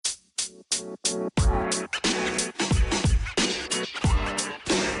And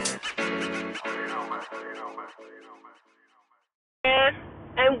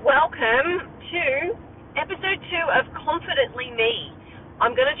welcome to episode 2 of Confidently Me.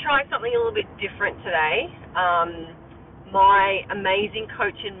 I'm going to try something a little bit different today. My amazing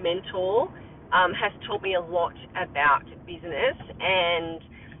coach and mentor has taught me a lot about business and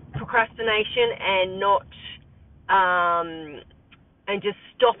procrastination and not and just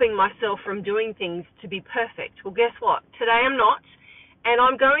stopping myself from doing things to be perfect. Well, guess what? Today I'm not, and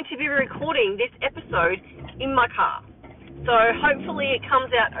I'm going to be recording this episode in my car. So hopefully it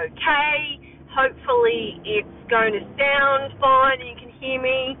comes out okay. Hopefully it's going to sound fine and you can hear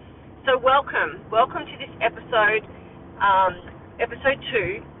me. So welcome to this episode, episode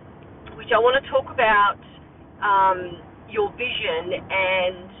 2, which I want to talk about your vision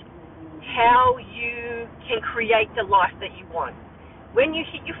and how you can create the life that you want. When you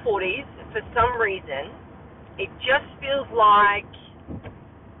hit your 40s, for some reason, it just feels like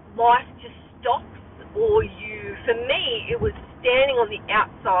life just stops. Or for me, it was standing on the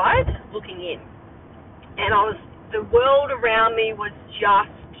outside looking in. And the world around me was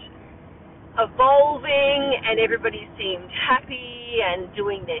just evolving and everybody seemed happy and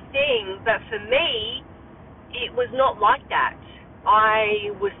doing their thing. But for me, it was not like that.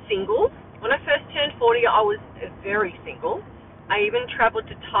 I was single. When I first turned 40, I was very single. I even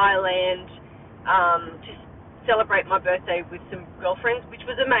traveled to Thailand to celebrate my birthday with some girlfriends, which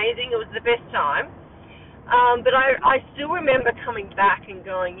was amazing. It was the best time. But I still remember coming back and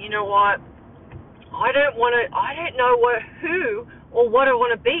going, you know what, I don't know who or what I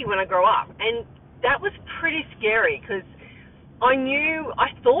want to be when I grow up. And that was pretty scary because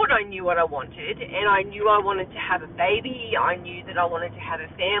I thought I knew what I wanted, and I knew I wanted to have a baby. I knew that I wanted to have a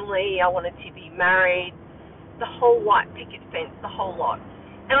family. I wanted to be married, the whole white picket fence, the whole lot.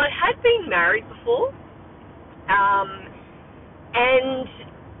 And I had been married before, and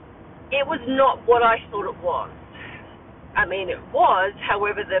it was not what I thought it was. I mean, it was,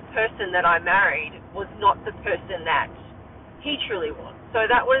 however, the person that I married was not the person that he truly was. So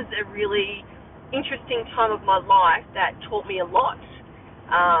that was a really interesting time of my life that taught me a lot.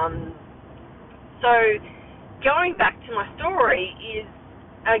 So going back to my story is,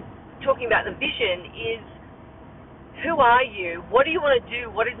 talking about the vision is, who are you? What do you want to do?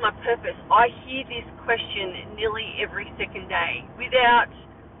 What is my purpose? I hear this question nearly every second day. Without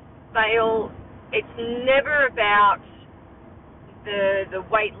fail, it's never about the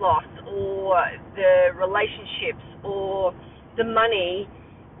weight loss or the relationships or the money.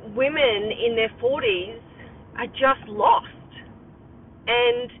 Women in their 40s are just lost,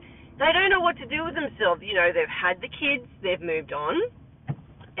 and they don't know what to do with themselves. You know, they've had the kids, they've moved on,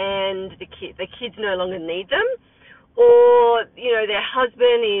 and the kids no longer need them, or you know, their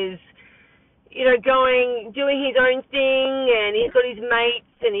husband is, you know, doing his own thing, and he's got his mates,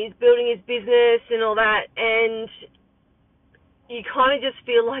 and he's building his business and all that, and you kind of just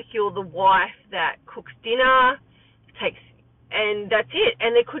feel like you're the wife that cooks dinner, and that's it.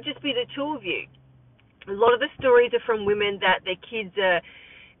 And there could just be the two of you. A lot of the stories are from women that their kids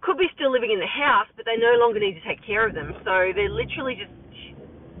could be still living in the house, but they no longer need to take care of them. So they're literally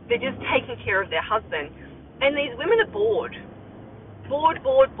they're just taking care of their husband. And these women are bored. Bored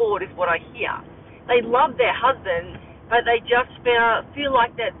is what I hear. They love their husband, but they just feel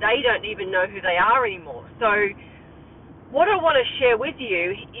like that they don't even know who they are anymore. So what I want to share with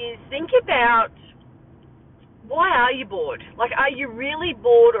you is, think about, why are you bored? Like, are you really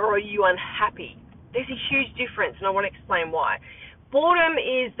bored, or are you unhappy? There's a huge difference, and I want to explain why. Boredom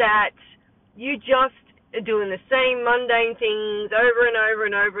is that you just are doing the same mundane things over and over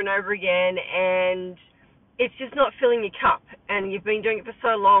and over and over again, and it's just not filling your cup, and you've been doing it for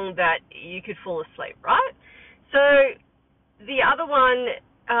so long that you could fall asleep, right? So the other one,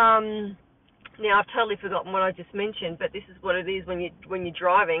 now I've totally forgotten what I just mentioned, but this is what it is when you're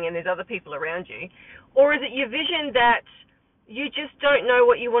driving and there's other people around you. Or is it your vision that you just don't know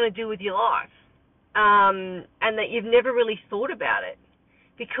what you want to do with your life, and that you've never really thought about it?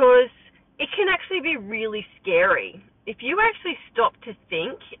 Because it can actually be really scary. If you actually stop to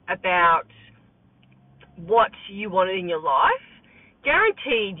think about what you wanted in your life,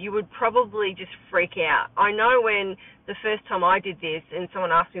 guaranteed you would probably just freak out. I know when the first time I did this and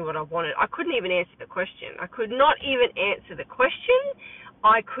someone asked me what I wanted, I couldn't even answer the question. I could not even answer the question.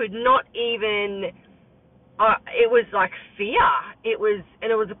 I could not even, it was like fear. It was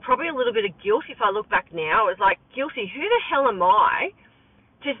probably a little bit of guilt if I look back now. It was like, guilty, who the hell am I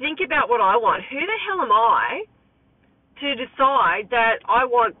to think about what I want? Who the hell am I to decide that I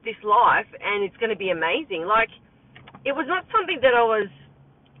want this life and it's going to be amazing? Like, it was not something that I was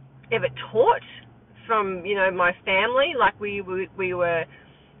ever taught from, my family. Like we were,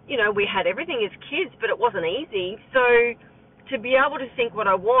 we had everything as kids, but it wasn't easy. So to be able to think what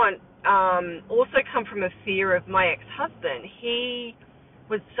I want also come from a fear of my ex-husband. He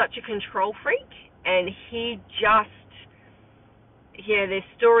was such a control freak, and there's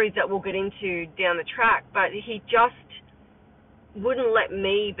stories that we'll get into down the track, but he just wouldn't let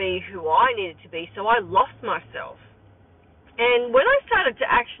me be who I needed to be, so I lost myself. And when I started to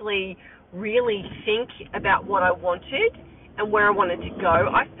actually really think about what I wanted and where I wanted to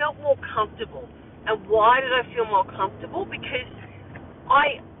go, I felt more comfortable. And why did I feel more comfortable? Because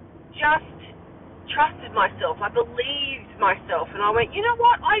I just trusted myself. I believed myself. And I went, you know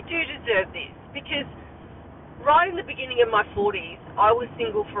what? I do deserve this. Because right in the beginning of my 40s, I was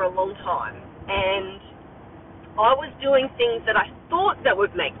single for a long time. And I was doing things that I thought that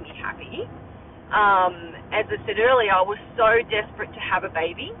would make me happy. As I said earlier, I was so desperate to have a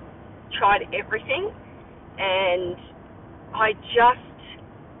baby. Tried everything. And I just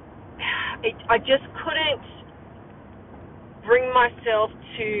couldn't bring myself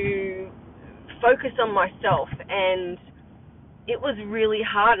to focus on myself, and it was really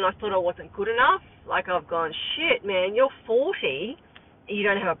hard, and I thought I wasn't good enough. Like, I've gone, shit, man, you're 40, you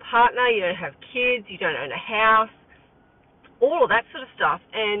don't have a partner, you don't have kids, you don't own a house, all of that sort of stuff,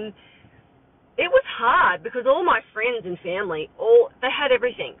 and it was hard because all my friends and family, they had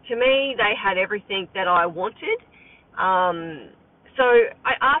everything. To me, they had everything that I wanted. So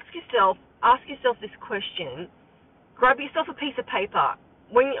I ask yourself this question. Grab yourself a piece of paper.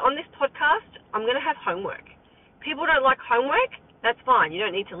 When you're on this podcast, I'm going to have homework. People don't like homework, that's fine. You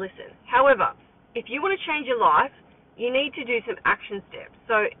don't need to listen. However, if you want to change your life, you need to do some action steps.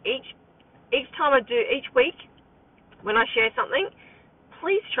 So each week, when I share something,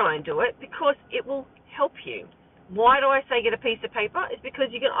 please try and do it because it will help you. Why do I say get a piece of paper? It's because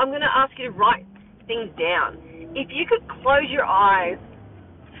I'm going to ask you to write things down. If you could close your eyes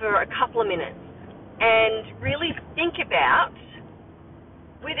for a couple of minutes and really think about,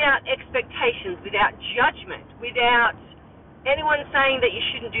 without expectations, without judgment, without anyone saying that you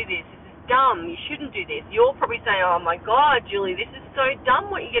shouldn't do this is dumb, you shouldn't do this. You're probably saying, oh my God, Julie, this is so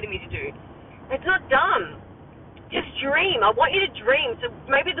dumb what you're getting me to do. It's not dumb. Just dream. I want you to dream. So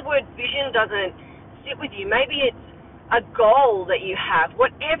maybe the word vision doesn't sit with you. Maybe it's a goal that you have.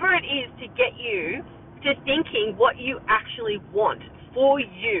 Whatever it is to get you to thinking what you actually want for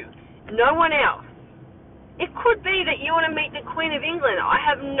you. No one else. It could be that you want to meet the Queen of England. I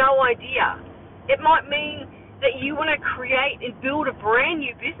have no idea. It might mean that you want to create and build a brand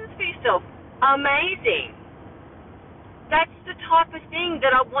new business for yourself. Amazing. That's the type of thing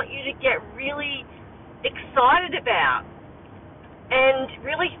that I want you to get really excited about and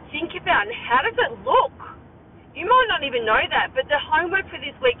really think about. And how does it look? You might not even know that, but the homework for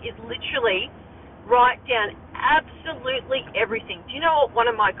this week is literally write down absolutely everything. Do you know what one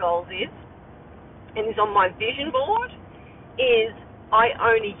of my goals is? And is on my vision board, is I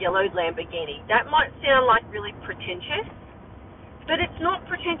own a yellow Lamborghini. That might sound like really pretentious, but it's not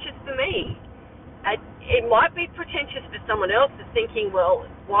pretentious for me. It might be pretentious for someone else who's thinking, well,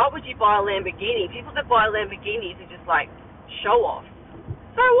 why would you buy a Lamborghini? People that buy Lamborghinis are just like show off.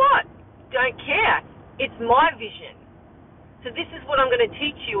 So what? Don't care. It's my vision. So this is what I'm going to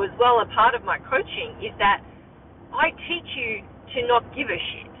teach you as well. A part of my coaching is that I teach you to not give a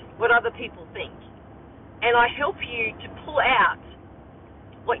shit what other people think. And I help you to pull out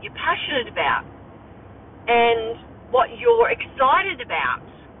what you're passionate about and what you're excited about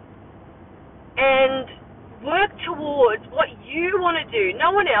and work towards what you want to do.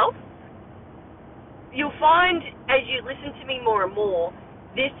 No one else. You'll find as you listen to me more and more,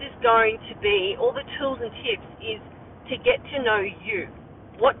 this is going to be, all the tools and tips is to get to know you.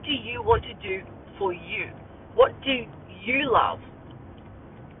 What do you want to do for you? What do you love?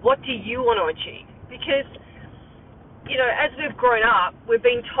 What do you want to achieve? Because, as we've grown up, we've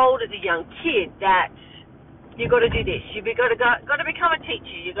been told as a young kid that you've got to do this, you've got to become a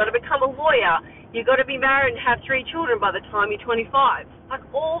teacher, you've got to become a lawyer, you've got to be married and have 3 children by the time you're 25. Like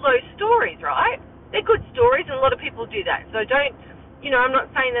all those stories, right? They're good stories, and a lot of people do that. So don't, I'm not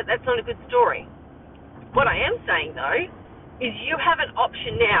saying that that's not a good story. What I am saying, though, is you have an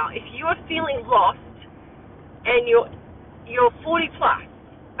option now. If you are feeling lost and you're 40 plus,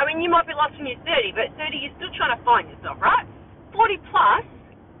 I mean, you might be lost when you're 30, but 30 you're still trying to find yourself, right? 40 plus,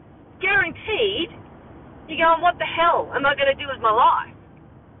 guaranteed, you're going, what the hell am I going to do with my life?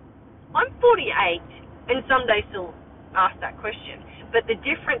 I'm 48 and some days still ask that question. But the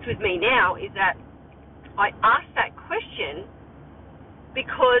difference with me now is that I ask that question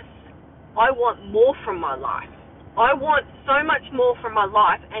because I want more from my life. I want so much more from my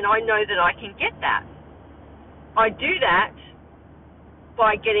life, and I know that I can get that. I do that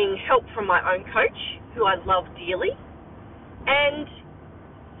by getting help from my own coach, who I love dearly, and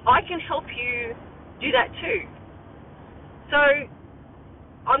I can help you do that too. So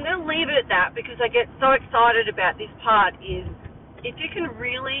I'm going to leave it at that, because I get so excited about this part. Is if you can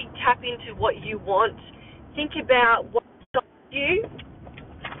really tap into what you want, think about what stops you,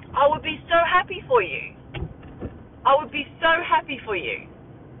 I would be so happy for you. I would be so happy for you.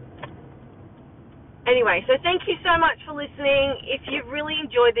 Anyway, so thank you so much for listening. If you've really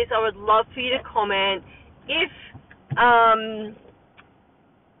enjoyed this, I would love for you to comment. If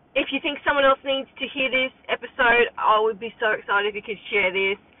you think someone else needs to hear this episode, I would be so excited if you could share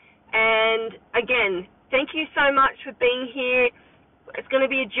this. And again, thank you so much for being here. It's going to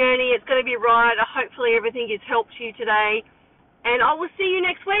be a journey. It's going to be a ride. Hopefully everything has helped you today. And I will see you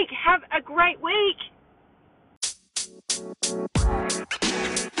next week. Have a great week.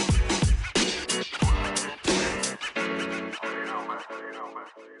 You know, man.